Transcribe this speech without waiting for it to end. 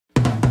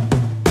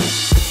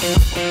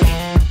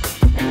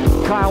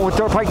Kyle with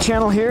Dirt Bike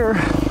Channel here,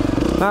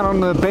 out on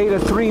the Beta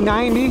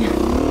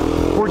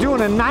 390. We're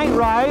doing a night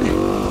ride.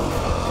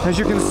 As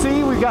you can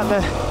see, I've got the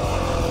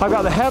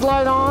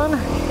headlight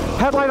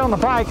on the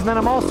bike, and then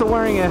I'm also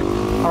wearing a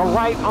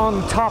light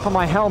on top of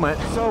my helmet.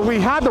 So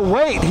we had to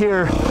wait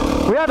here.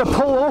 We had to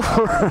pull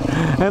over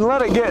and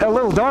let it get a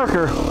little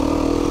darker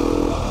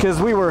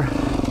because we were,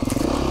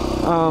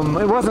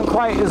 it wasn't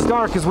quite as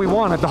dark as we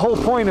wanted. The whole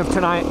point of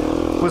tonight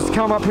was to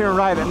come up here and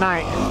ride at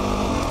night.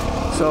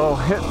 So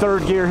hit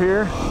third gear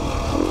here.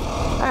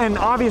 And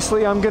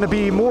obviously I'm gonna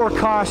be more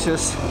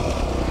cautious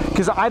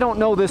because I don't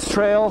know this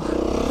trail.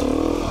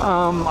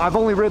 I've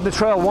only ridden the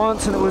trail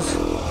once, and it was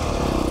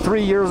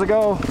 3 years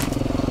ago.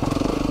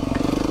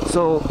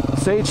 So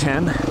sage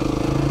hen,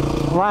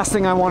 the last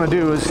thing I want to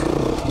do is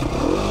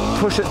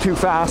push it too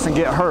fast and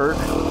get hurt.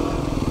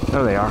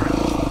 There they are.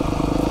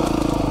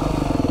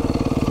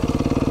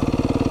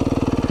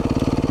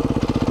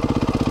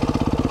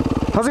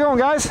 How's it going,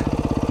 guys?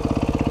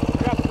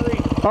 Got 3.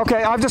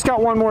 Okay, I've just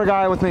got one more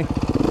guy with me.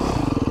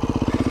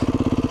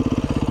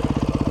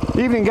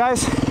 Evening,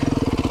 guys.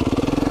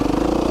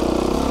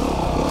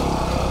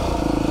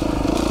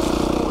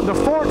 The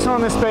forks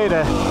on this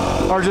Beta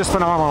are just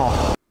phenomenal.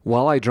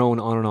 While I drone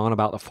on and on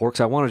about the forks,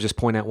 I want to just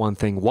point out one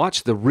thing.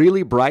 Watch the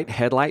really bright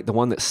headlight, the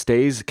one that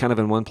stays kind of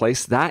in one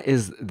place. That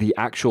is the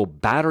actual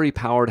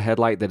battery-powered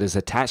headlight that is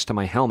attached to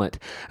my helmet.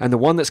 And the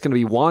one that's going to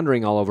be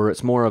wandering all over,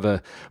 it's more of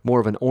an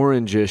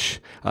orangish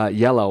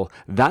yellow.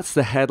 That's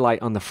the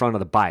headlight on the front of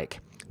the bike.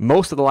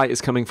 Most of the light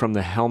is coming from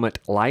the helmet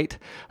light,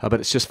 but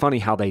it's just funny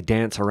how they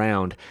dance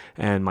around,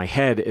 and my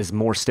head is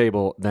more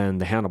stable than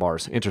the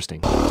handlebars.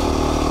 Interesting.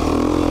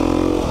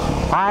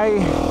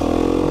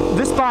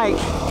 This bike,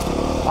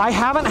 I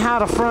haven't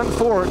had a front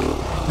fork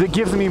that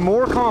gives me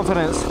more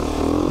confidence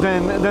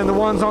than the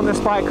ones on this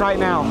bike right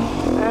now.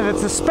 And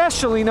it's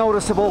especially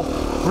noticeable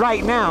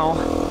right now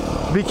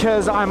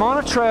because I'm on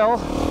a trail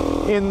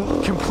in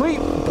complete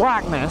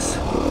blackness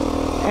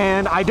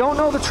and I don't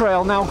know the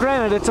trail. Now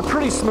granted, it's a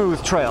pretty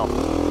smooth trail,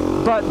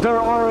 but there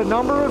are a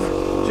number of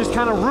just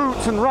kind of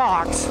roots and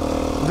rocks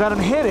that I'm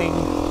hitting,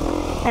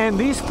 and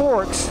these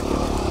forks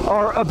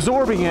are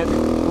absorbing it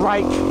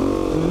like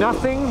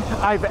nothing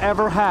I've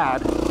ever had.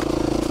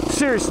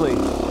 Seriously.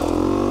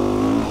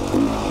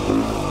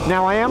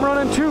 Now I am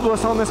running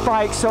tubeless on this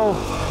bike, so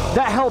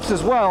that helps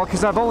as well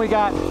because I've only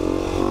got,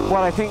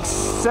 what, I think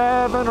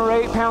 7 or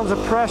 8 pounds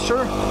of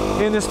pressure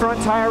in this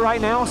front tire right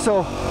now,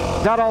 so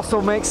that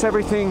also makes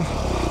everything,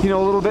 you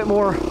know, a little bit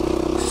more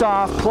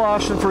soft,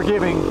 plush, and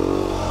forgiving.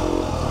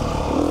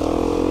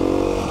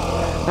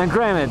 And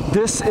granted,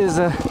 this is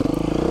a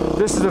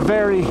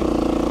very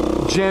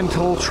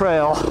gentle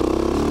trail,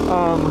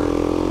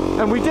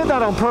 and we did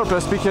that on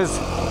purpose because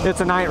it's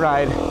a night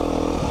ride,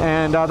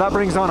 and that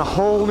brings on a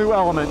whole new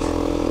element.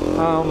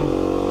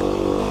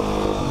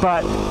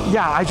 But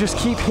yeah, I just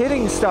keep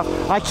hitting stuff.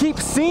 I keep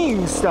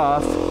seeing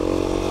stuff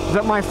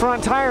that my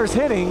front tire is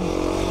hitting,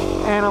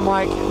 and I'm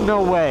like,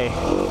 no way,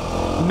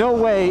 no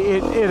way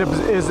it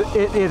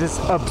is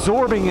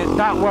absorbing it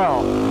that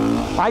well.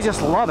 I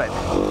just love it.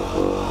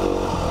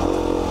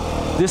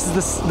 This is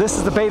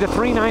the Beta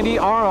 390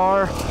 RR.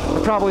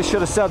 I probably should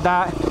have said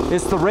that.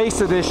 It's the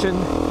race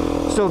edition.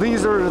 So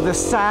these are the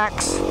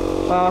Sachs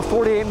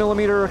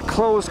 48mm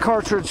closed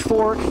cartridge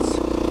forks,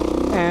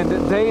 and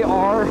they're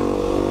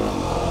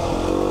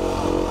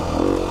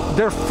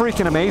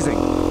freaking amazing.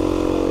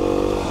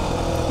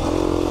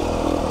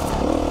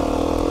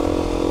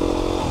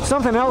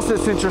 Something else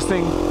that's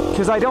interesting,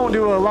 because I don't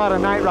do a lot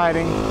of night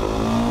riding.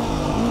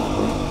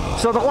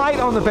 So the light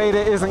on the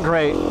Beta isn't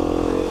great.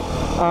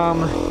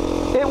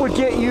 It would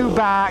get you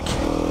back,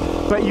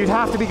 but you'd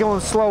have to be going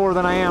slower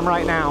than I am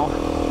right now.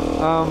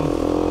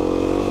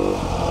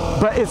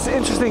 But it's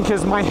interesting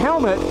because my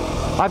helmet,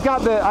 I've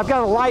got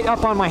a light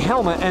up on my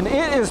helmet, and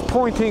it is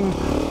pointing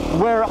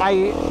where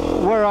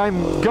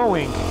I'm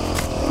going.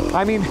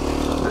 I mean,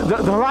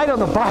 the light on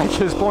the bike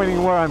is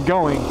pointing where I'm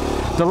going.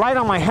 The light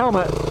on my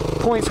helmet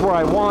points where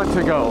I want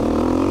to go.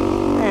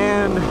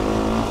 And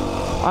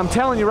I'm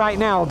telling you right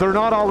now, they're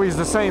not always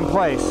the same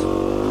place.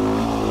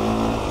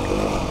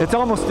 It's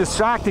almost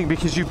distracting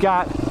because you've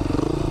got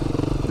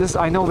this.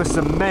 I know this is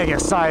a mega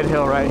side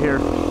hill right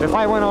here. If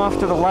I went off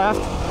to the left,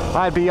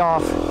 I'd be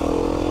off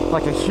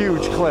like a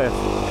huge cliff.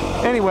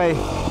 Anyway,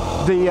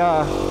 the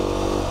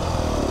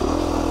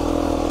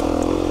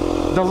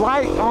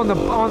light on the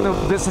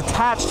that's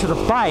attached to the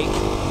bike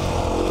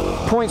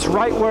points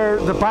right where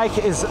the bike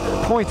is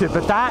pointed,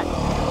 but that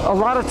a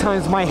lot of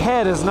times my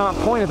head is not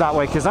pointed that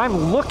way because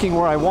I'm looking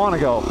where I want to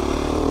go.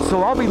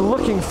 So I'll be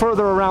looking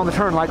further around the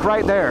turn, like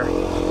right there.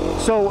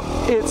 So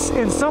it's,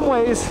 in some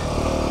ways,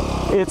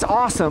 it's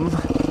awesome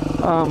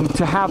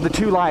to have the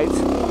two lights.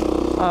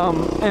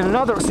 And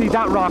another, see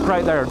that rock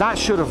right there, that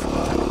should have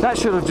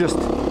just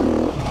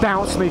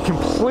bounced me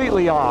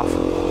completely off.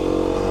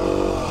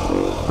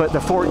 But the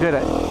fork did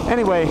it.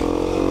 Anyway,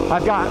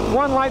 I've got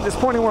one light that's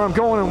pointing where I'm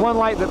going and one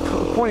light that's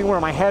pointing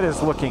where my head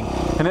is looking.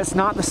 And it's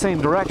not the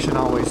same direction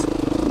always.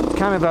 It's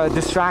kind of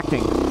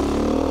distracting.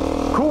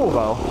 cool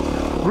though,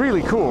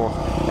 really cool.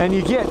 And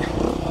you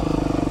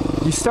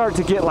start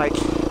to get like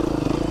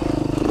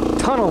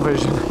tunnel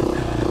vision,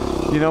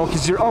 you know,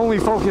 because you're only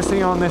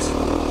focusing on this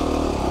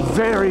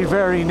very,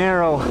 very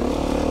narrow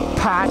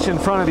patch in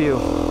front of you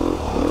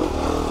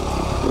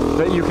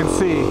that you can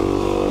see.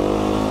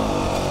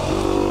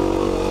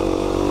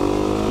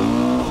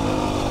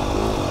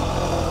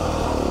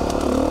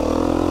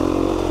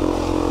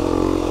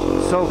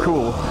 So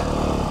cool.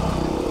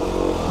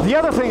 The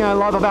other thing I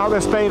love about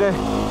this beta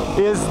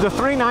is the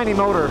 390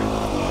 motor.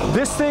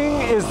 This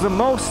thing is the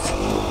most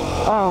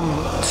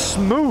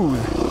smooth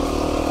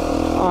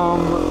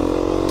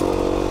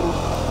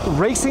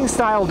racing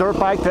style dirt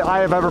bike that I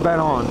have ever been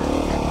on.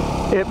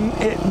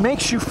 It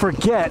makes you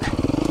forget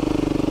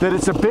that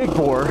it's a big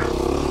bore,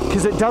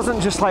 because it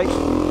doesn't just like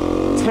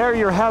tear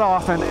your head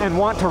off and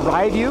want to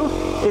ride you.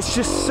 It's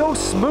just so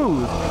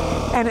smooth,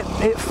 and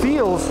it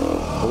feels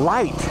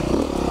light.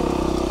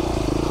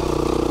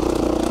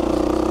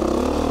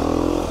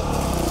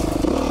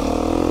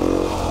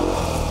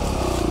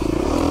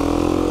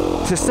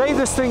 To say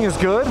this thing is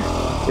good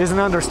is an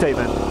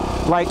understatement.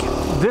 Like,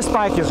 this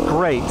bike is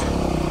great.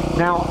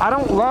 Now, I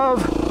don't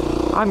love,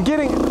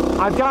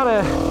 I've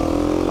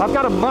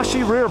got a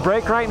mushy rear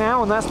brake right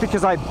now, and that's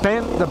because I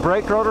bent the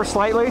brake rotor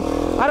slightly.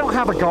 I don't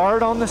have a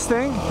guard on this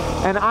thing,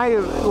 and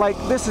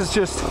this is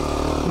just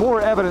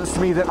more evidence to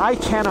me that I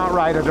cannot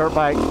ride a dirt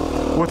bike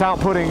without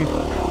putting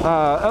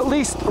at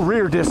least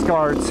rear disc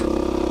guards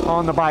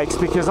on the bikes,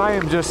 because I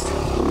am just,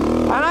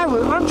 and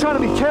I'm trying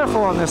to be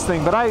careful on this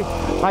thing, but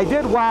I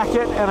did whack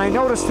it, and I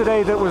noticed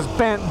today that it was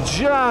bent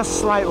just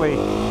slightly.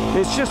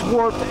 It's just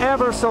warped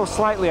ever so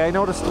slightly. I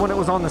noticed when it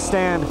was on the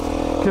stand,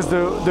 because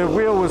the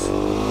wheel was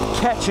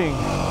catching,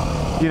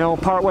 you know,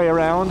 part way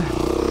around.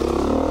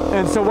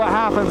 And so what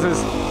happens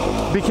is,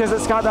 because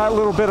it's got that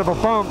little bit of a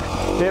bump,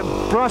 it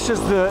brushes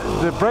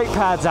the brake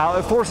pads out,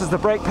 it forces the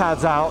brake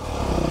pads out,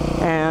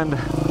 and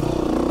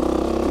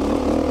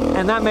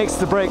that makes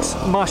the brakes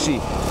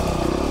mushy.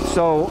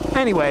 So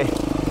anyway,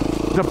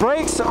 the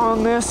brakes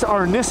on this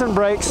are Nissan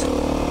brakes.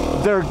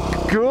 They're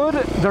good,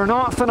 they're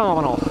not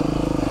phenomenal,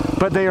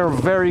 but they are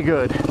very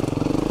good.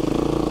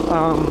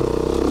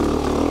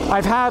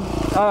 I've had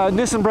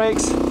Nissan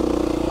brakes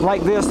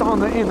like this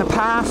in the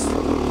past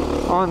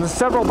on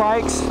several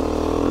bikes.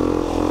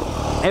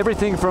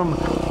 Everything from,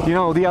 you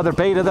know, the other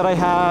Beta that I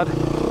had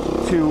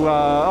to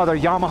other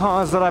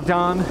Yamahas that I've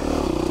done.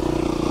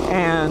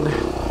 And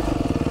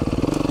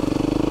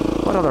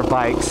what other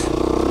bikes?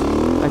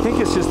 I think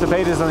it's just the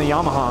Betas and the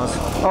Yamahas.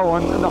 Oh,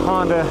 and the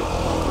Honda.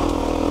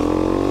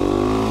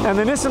 And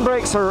the Nissan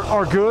brakes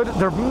are good.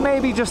 They're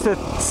maybe just a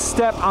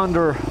step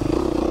under,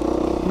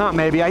 not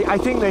maybe, I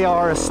think they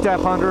are a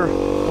step under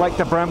like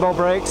the Brembo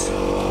brakes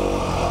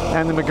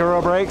and the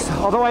Maguro brakes.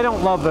 Although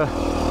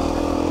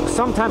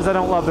sometimes I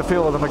don't love the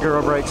feel of the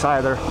Maguro brakes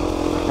either.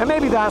 And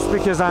maybe that's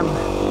because I'm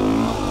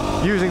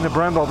using the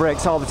Brembo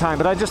brakes all the time,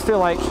 but I just feel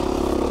like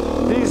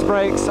these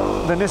brakes,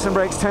 the Nissan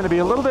brakes, tend to be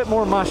a little bit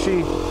more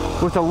mushy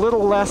with a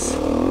little less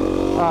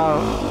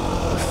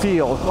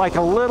feel, like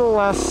a little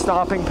less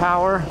stopping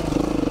power,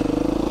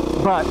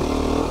 but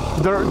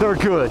they're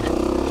good.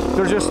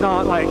 They're just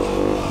not like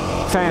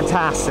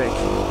fantastic.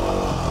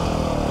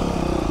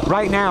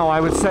 Right now, I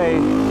would say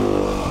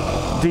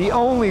the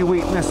only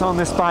weakness on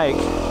this bike,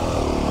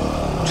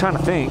 I'm trying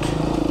to think,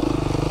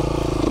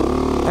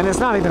 and it's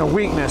not even a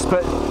weakness,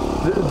 but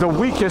the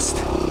weakest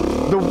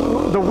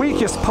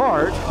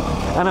part,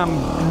 and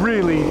I'm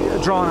really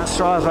drawing at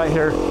straws right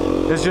here,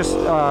 is just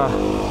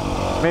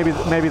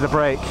maybe the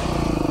brake,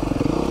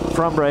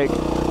 front brake.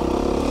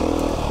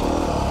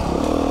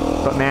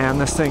 But man,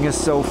 this thing is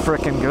so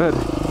freaking good.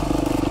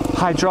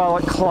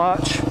 Hydraulic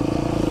clutch,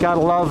 gotta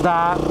love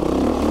that.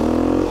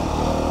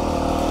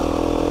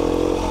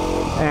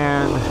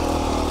 And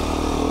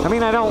I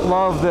mean, I don't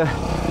love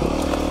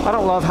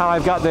how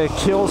I've got the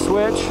kill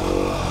switch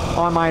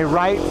on my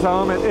right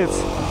thumb.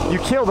 You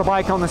kill the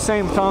bike on the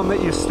same thumb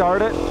that you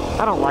start it.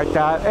 I don't like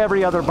that.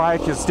 Every other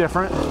bike is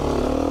different,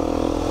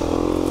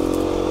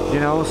 you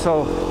know,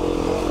 so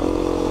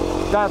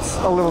that's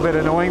a little bit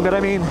annoying. But I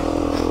mean,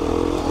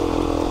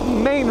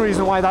 main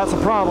reason why that's a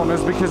problem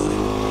is because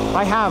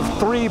I have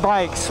 3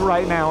 bikes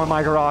right now in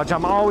my garage.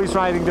 I'm always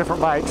riding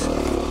different bikes.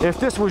 If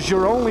this was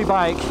your only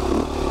bike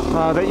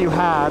that you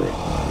had,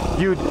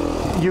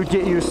 you'd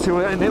get used to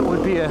it, and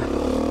it'd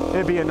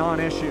be a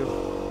non-issue.